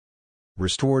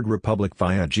Restored Republic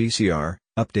via GCR,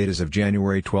 update as of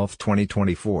January 12,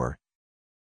 2024.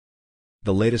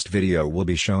 The latest video will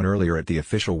be shown earlier at the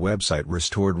official website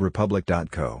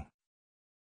restoredrepublic.co.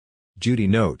 Judy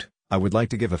note, I would like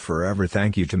to give a forever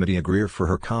thank you to Medea Greer for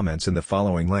her comments in the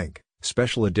following link.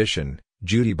 Special edition,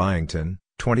 Judy Byington,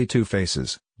 22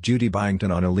 Faces, Judy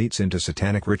Byington on elites into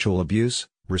satanic ritual abuse,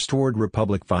 Restored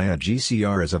Republic via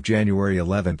GCR as of January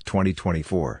 11,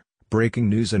 2024. Breaking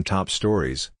news and top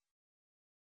stories.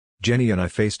 Jenny and I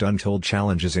faced untold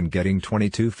challenges in getting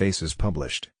 22 Faces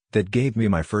published, that gave me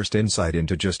my first insight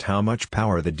into just how much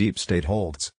power the deep state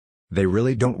holds. They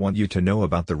really don't want you to know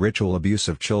about the ritual abuse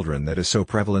of children that is so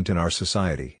prevalent in our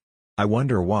society. I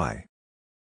wonder why.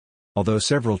 Although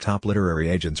several top literary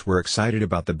agents were excited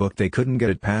about the book, they couldn't get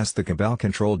it past the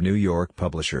cabal-controlled New York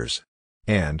publishers.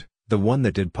 And, the one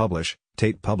that did publish,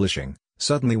 Tate Publishing,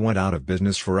 suddenly went out of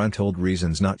business for untold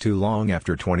reasons not too long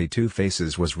after 22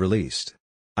 Faces was released.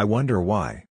 I wonder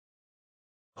why.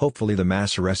 Hopefully the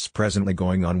mass arrests presently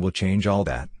going on will change all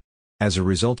that. As a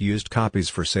result, used copies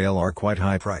for sale are quite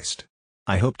high-priced.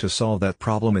 I hope to solve that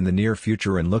problem in the near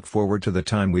future and look forward to the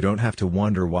time we don't have to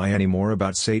wonder why anymore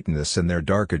about Satanists and their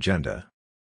dark agenda.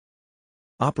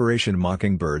 Operation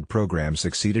Mockingbird program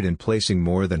succeeded in placing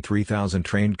more than 3,000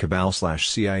 trained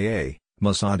cabal/CIA,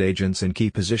 Mossad agents in key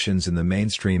positions in the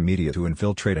mainstream media to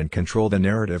infiltrate and control the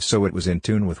narrative so it was in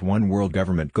tune with one world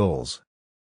government goals.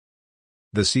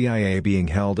 The CIA being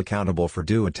held accountable for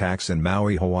DoD attacks in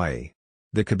Maui, Hawaii.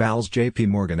 The cabal's J.P.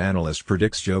 Morgan analyst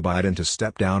predicts Joe Biden to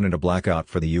step down in a blackout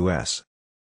for the U.S.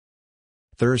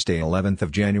 Thursday 11th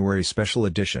of January special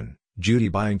edition, Judy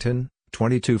Byington,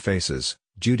 22 Faces,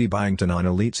 Judy Byington on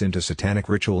elites into satanic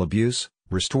ritual abuse,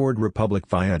 Restored Republic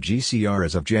via GCR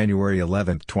as of January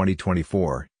 11,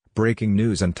 2024, breaking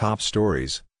news and top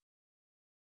stories.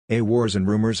 Wars and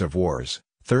rumors of wars.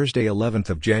 Thursday 11th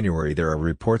of January there are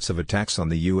reports of attacks on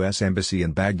the U.S. Embassy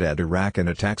in Baghdad, Iraq and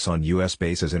attacks on U.S.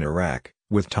 bases in Iraq,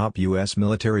 with top U.S.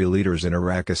 military leaders in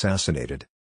Iraq assassinated.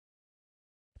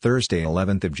 Thursday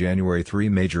 11th of January 3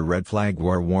 major red flag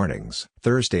war warnings.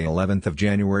 Thursday 11th of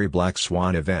January Black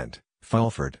Swan event,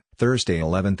 Fulford. Thursday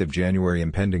 11th of January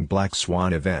impending Black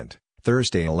Swan event.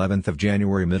 Thursday 11th of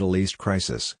January Middle East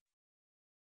crisis.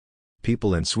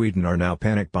 People in Sweden are now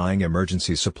panic buying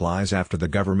emergency supplies after the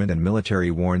government and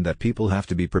military warned that people have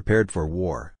to be prepared for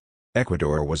war.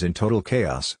 Ecuador was in total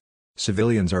chaos.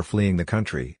 Civilians are fleeing the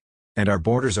country. And our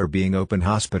borders are being opened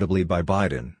hospitably by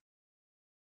Biden.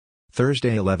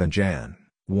 Thursday 11 Jan.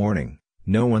 Warning.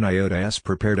 No one iota s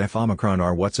prepared f Omicron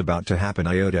are what's about to happen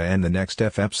iota and the next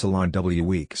f epsilon w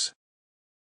weeks.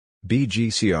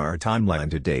 BGCR timeline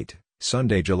to date.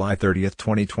 Sunday, July 30,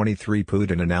 2023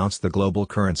 Putin announced the global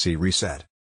currency reset.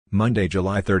 Monday,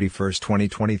 July 31,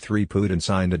 2023 Putin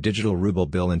signed a digital ruble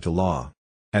bill into law.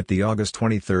 At the August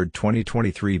 23,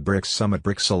 2023 BRICS Summit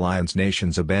BRICS alliance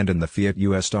nations abandoned the fiat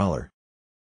US dollar.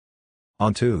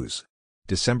 On Tuesday,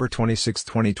 December 26,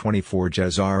 2024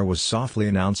 GCR was softly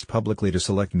announced publicly to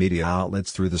select media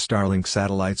outlets through the Starlink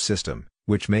satellite system,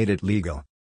 which made it legal.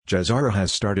 GCR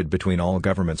has started between all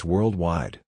governments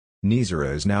worldwide.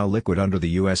 Nizara is now liquid under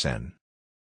the USN.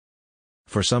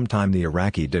 For some time the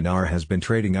Iraqi dinar has been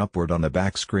trading upward on the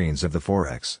back screens of the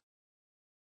Forex.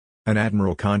 An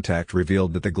Admiral contact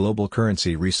revealed that the global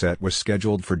currency reset was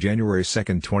scheduled for January 2,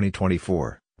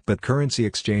 2024, but currency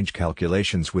exchange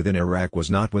calculations within Iraq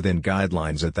was not within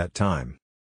guidelines at that time.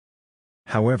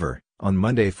 However, on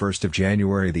Monday 1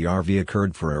 January the RV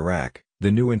occurred for Iraq. The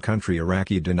new in-country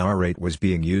Iraqi dinar rate was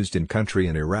being used in country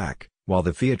in Iraq, while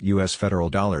the fiat US federal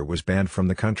dollar was banned from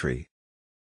the country.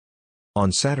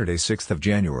 On Saturday 6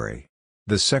 January,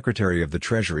 the Secretary of the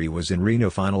Treasury was in Reno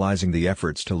finalizing the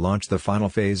efforts to launch the final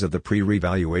phase of the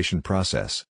pre-revaluation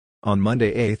process. On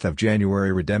Monday 8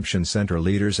 January Redemption Center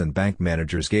leaders and bank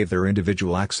managers gave their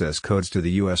individual access codes to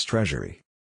the U.S. Treasury.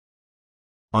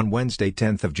 On Wednesday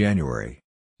 10 January,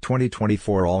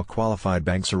 2024 all qualified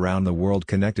banks around the world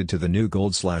connected to the new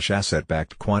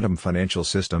gold/asset-backed quantum financial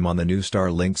system on the new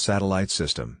Starlink satellite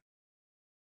system.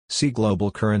 See Global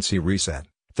Currency Reset.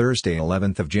 Thursday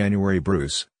 11th January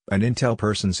Bruce, an Intel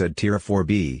person said Tier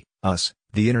 4B, us,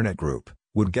 the Internet Group,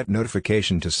 would get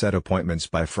notification to set appointments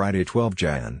by Friday 12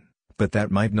 Jan, but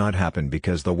that might not happen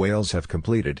because the whales have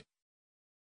completed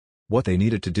what they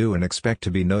needed to do and expect to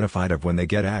be notified of when they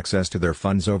get access to their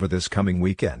funds over this coming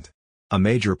weekend. A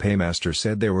major paymaster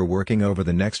said they were working over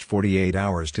the next 48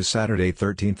 hours to Saturday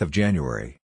 13th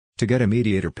January to get a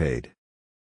mediator paid.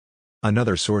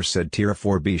 Another source said Tier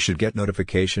 4B should get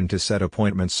notification to set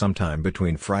appointments sometime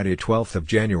between Friday 12th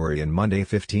January and Monday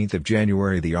 15th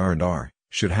January. The R&R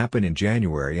should happen in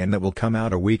January and that will come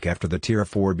out a week after the Tier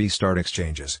 4B start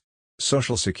exchanges.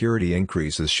 Social Security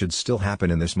increases should still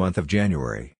happen in this month of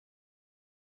January.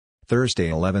 Thursday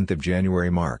 11th of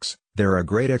January marks, there are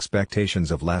great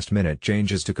expectations of last-minute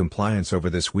changes to compliance over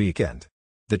this weekend.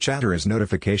 The chatter is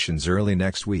notifications early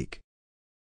next week.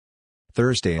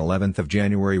 Thursday 11th of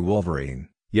January Wolverine,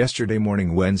 yesterday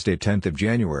morning Wednesday 10th of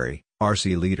January,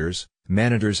 RC leaders,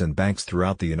 managers and banks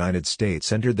throughout the United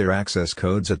States entered their access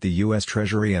codes at the U.S.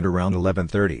 Treasury and around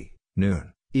 11:30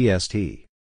 noon, EST.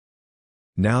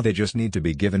 Now they just need to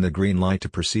be given the green light to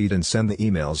proceed and send the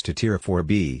emails to Tier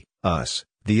 4B, us,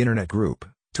 the Internet Group,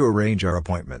 to arrange our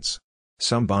appointments.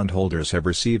 Some bondholders have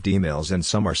received emails and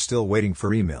some are still waiting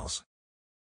for emails.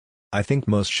 I think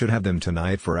most should have them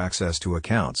tonight for access to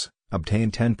accounts,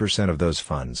 obtain 10% of those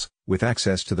funds, with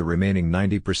access to the remaining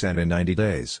 90% in 90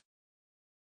 days.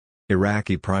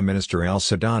 Iraqi Prime Minister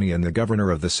al-Sudani and the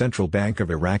Governor of the Central Bank of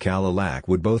Iraq al-Alak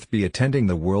would both be attending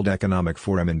the World Economic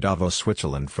Forum in Davos,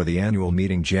 Switzerland for the annual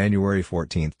meeting January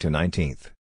 14th to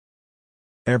 19th.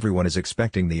 Everyone is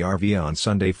expecting the RV on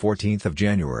Sunday 14th of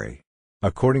January.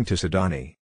 According to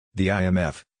Sudani. The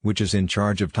IMF, which is in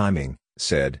charge of timing,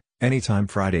 said, anytime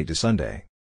Friday to Sunday.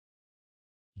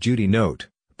 Judy note,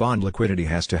 bond liquidity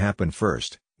has to happen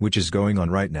first, which is going on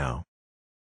right now.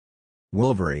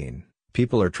 Wolverine.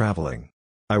 People are traveling.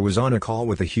 I was on a call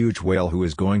with a huge whale who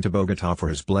is going to Bogota for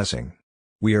his blessing.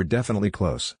 We are definitely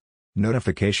close.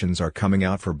 Notifications are coming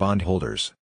out for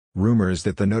bondholders. Rumors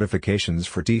that the notifications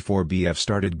for T4BF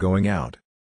started going out.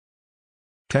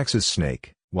 Texas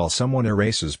Snake, while someone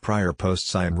erases prior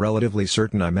posts, I am relatively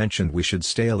certain I mentioned we should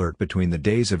stay alert between the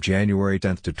days of January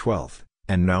 10th to 12th,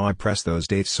 and now I press those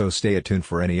dates, so stay attuned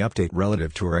for any update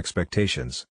relative to our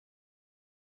expectations.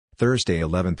 Thursday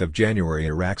 11th of January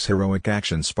Iraq's heroic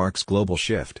action sparks global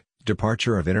shift,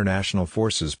 departure of international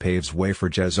forces paves way for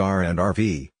GCR and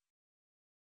RV.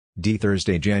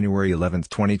 Thursday January 11th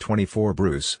 2024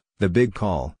 Bruce, the big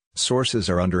call, sources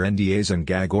are under NDAs and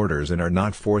gag orders and are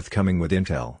not forthcoming with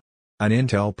intel. An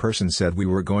intel person said we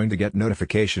were going to get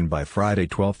notification by Friday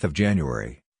 12th of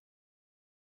January.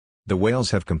 The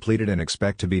whales have completed and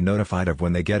expect to be notified of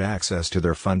when they get access to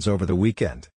their funds over the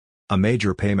weekend. A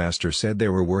major paymaster said they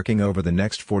were working over the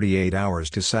next 48 hours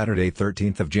to Saturday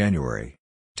 13th of January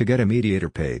to get a mediator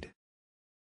paid.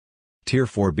 Tier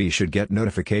 4B should get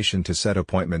notification to set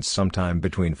appointments sometime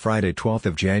between Friday 12th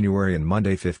of January and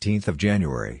Monday 15th of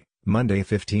January. Monday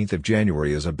 15th of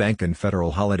January is a bank and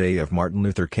federal holiday of Martin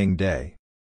Luther King Day.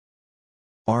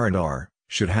 R&R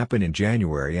should happen in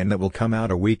January, and that will come out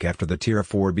a week after the Tier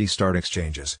 4B start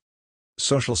exchanges.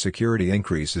 Social Security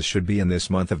increases should be in this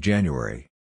month of January.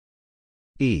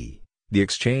 The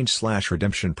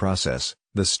exchange/redemption process,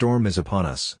 the storm is upon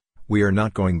us, we are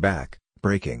not going back,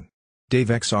 breaking. Dave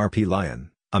XRP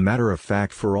Lion, a matter of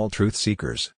fact for all truth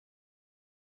seekers.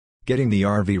 Getting the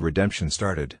RV redemption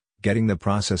started, getting the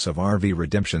process of RV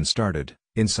redemption started,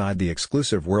 inside the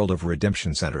exclusive world of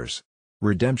redemption centers.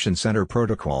 Redemption Center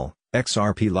Protocol,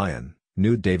 XRP Lion,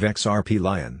 nude Dave XRP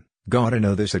Lion, gotta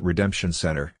know this at Redemption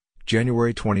Center,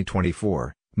 January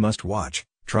 2024, must watch,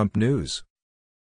 Trump News.